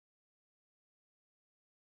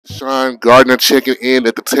Sean Gardner checking in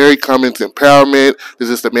at the Terry Cummings Empowerment. This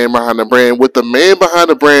is the man behind the brand with the man behind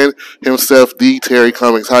the brand himself, the Terry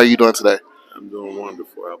Cummings. How are you doing today? I'm doing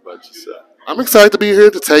wonderful. How about yourself? I'm excited to be here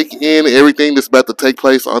to take in everything that's about to take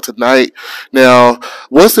place on tonight. Now,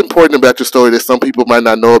 what's important about your story that some people might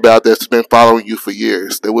not know about that's been following you for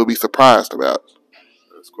years that we'll be surprised about?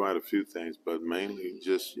 There's quite a few things, but mainly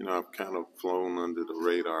just, I've kind of flown under the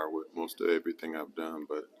radar with most of everything I've done.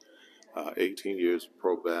 But 18 years of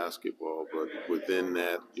pro basketball, but within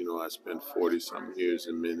that, I spent 40 something years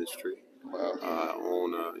in ministry. I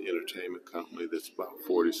own an entertainment company that's about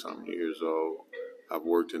 40 something years old. I've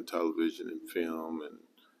worked in television and film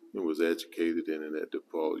and was educated in it at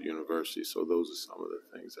DePaul University. So those are some of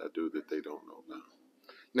the things I do that they don't know about.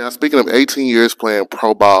 Now, speaking of 18 years playing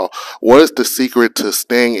pro ball, what is the secret to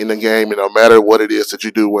staying in the game, and no matter what it is that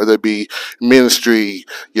you do, whether it be ministry,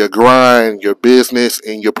 your grind, your business,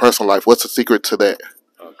 and your personal life? What's the secret to that?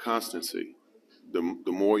 Constancy. The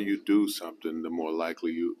more you do something, the more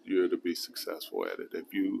likely you're to be successful at it.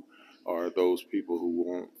 If you are those people who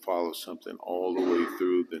won't follow something all the way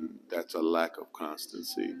through, then that's a lack of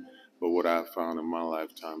constancy. But what I've found in my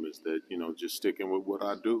lifetime is that just sticking with what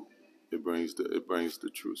I do, it brings the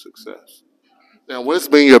true success. Now, what's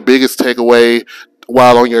been your biggest takeaway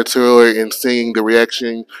while on your tour and seeing the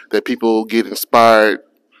reaction that people get inspired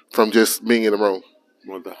from just being in the room?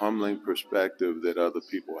 Well, the humbling perspective that other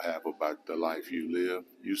people have about the life you live.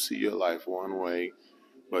 You see your life one way,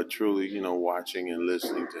 but truly, watching and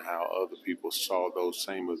listening to how other people saw those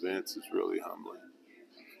same events is really humbling.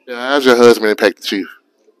 Now, how's your husband impacted you?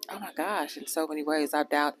 Oh my gosh, in so many ways. I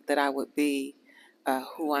doubt that I would be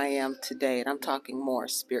who I am today. And I'm talking more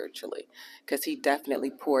spiritually because he definitely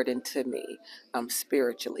poured into me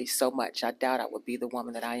spiritually so much. I doubt I would be the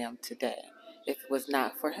woman that I am today if it was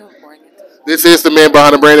not for him pouring into me. This is the man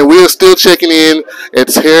behind the brand, and we are still checking in at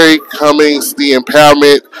Terry Cummings, the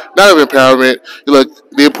empowerment, not of empowerment. Look,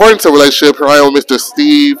 the importance of relationship. Here I am with Mr.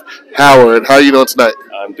 Steve Howard. How are you doing tonight?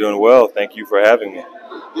 I'm doing well. Thank you for having me.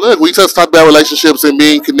 Look, we just talked about relationships and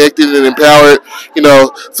being connected and empowered.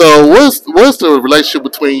 So what's the relationship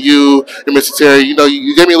between you and Mr. Terry?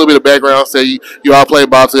 You gave me a little bit of background. Say you all played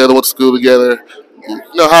ball together, went to school together.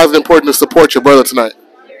 How is it important to support your brother tonight?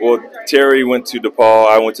 Well, Terry went to DePaul.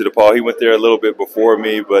 I went to DePaul. He went there a little bit before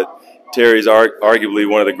me, but Terry's arguably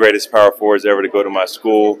one of the greatest power forwards ever to go to my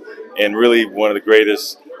school, and really one of the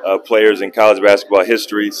greatest players in college basketball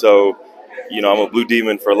history. So, I'm a Blue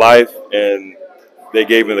Demon for life, and they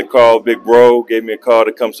gave me the call. Big Bro gave me a call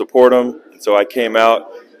to come support him, and so I came out.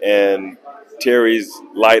 And Terry's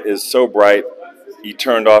light is so bright, he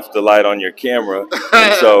turned off the light on your camera,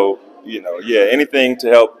 and so yeah, anything to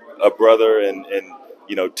help a brother, and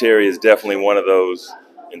Terry is definitely one of those,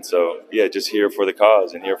 and so yeah, just here for the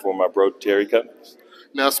cause and here for my bro Terry Cummings.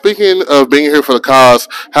 Now, speaking of being here for the cause,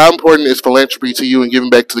 how important is philanthropy to you and giving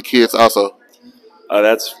back to the kids also?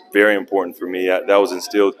 That's very important for me. That was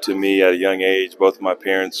instilled to me at a young age. Both of my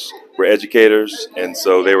parents were educators, and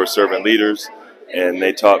so they were servant leaders, and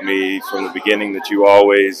they taught me from the beginning that you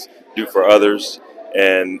always do for others,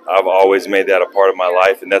 and I've always made that a part of my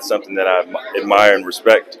life, and that's something that I admire and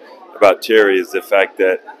respect about Terry is the fact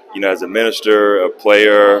that, as a minister, a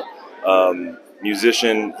player,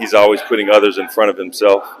 musician, he's always putting others in front of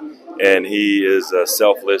himself, and he is a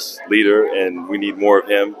selfless leader, and we need more of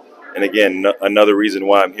him. And again, another reason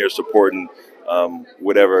why I'm here supporting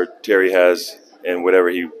whatever Terry has and whatever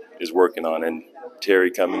he is working on. And Terry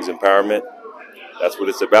Cummings Empowerment, that's what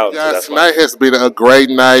it's about. So Guys, that's why. tonight has been a great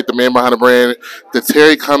night. The man behind the brand, the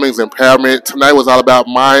Terry Cummings Empowerment. Tonight was all about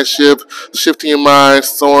mind shift, shifting your mind,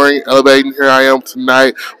 soaring, elevating. Here I am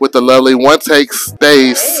tonight with the lovely one take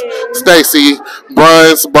Stacy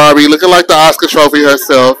Bruns Barbie, looking like the Oscar trophy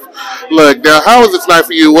herself. Look, now, how was it tonight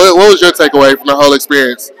for you? What was your takeaway from the whole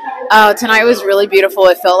experience? Tonight was really beautiful.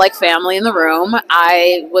 It felt like family in the room.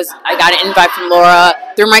 I got an invite from Laura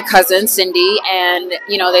through my cousin Cindy, and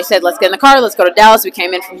they said let's get in the car, let's go to Dallas. We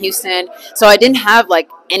came in from Houston, so I didn't have like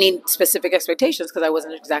any specific expectations because I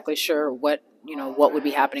wasn't exactly sure what would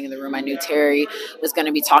be happening in the room. I knew Terry was going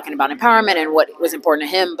to be talking about empowerment and what was important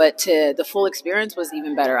to him, but the full experience was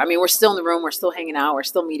even better. I mean, we're still in the room, we're still hanging out, we're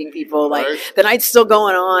still meeting people. Like the night's still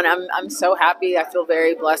going on. I'm so happy. I feel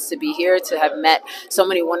very blessed to be here, to have met so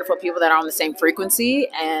many wonderful people that are on the same frequency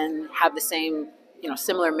and have the same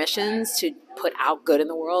similar missions to put out good in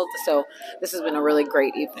the world. So this has been a really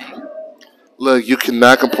great evening. Look, you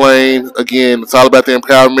cannot complain. Again, it's all about the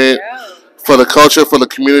empowerment for the culture, for the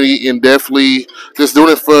community, and definitely just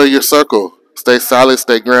doing it for your circle. stay solid,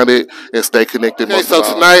 stay grounded, and stay connected. Okay, so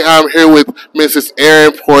tonight I'm here with Mrs.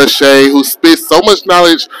 Erin Porche, who spits so much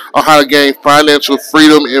knowledge on how to gain financial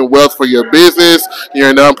freedom and wealth for your business,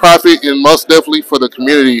 your nonprofit, and most definitely for the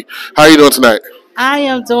community. How are you doing tonight? I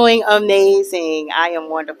am doing amazing. I am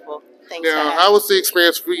wonderful. Thanks for Now, having how was the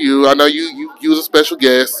experience for you? I know you was a special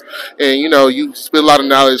guest, and you spit a lot of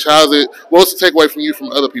knowledge. How's it? What was the takeaway from you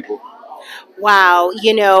from other people? Wow,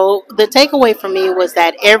 the takeaway for me was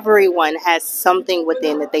that everyone has something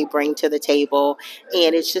within that they bring to the table,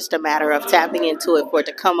 and it's just a matter of tapping into it for it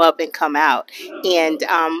to come up and come out. And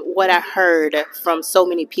what I heard from so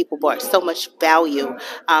many people brought so much value,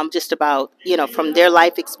 just about, from their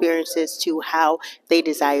life experiences to how they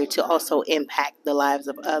desire to also impact the lives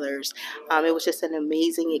of others. It was just an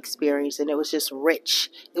amazing experience, and it was just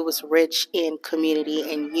rich. It was rich in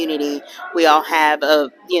community and unity. We all have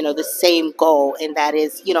the same goal, and that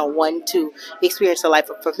is, one, to experience a life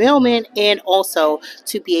of fulfillment, and also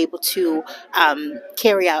to be able to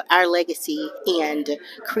carry out our legacy and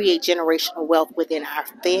create generational wealth within our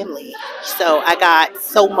family. So I got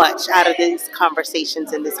so much out of these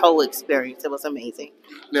conversations and this whole experience. It was amazing.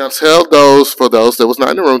 Now, tell for those that was not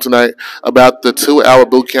in the room tonight, about the 2 hour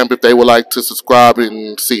boot camp if they would like to subscribe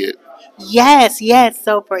and see it. Yes, yes.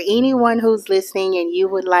 So, for anyone who's listening and you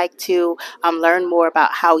would like to learn more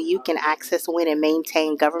about how you can access, win, and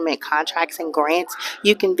maintain government contracts and grants,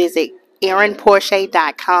 you can visit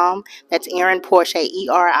erinporche.com. That's Erin Porche,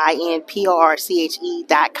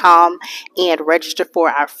 ErinPorche.com, and register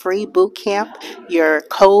for our free boot camp. Your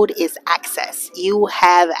code is access. You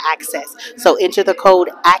have access. So enter the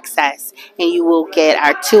code access and you will get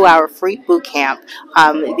our 2 hour free boot camp.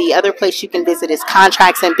 The other place you can visit is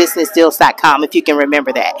contractsandbusinessdeals.com, if you can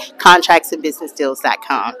remember that.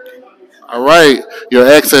 Contractsandbusinessdeals.com. All right, your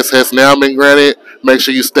access has now been granted. Make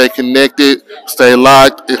sure you stay connected, stay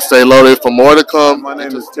locked, and stay loaded for more to come. My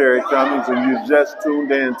name is Terry Cummings, and you just tuned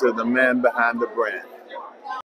in to the man behind the brand.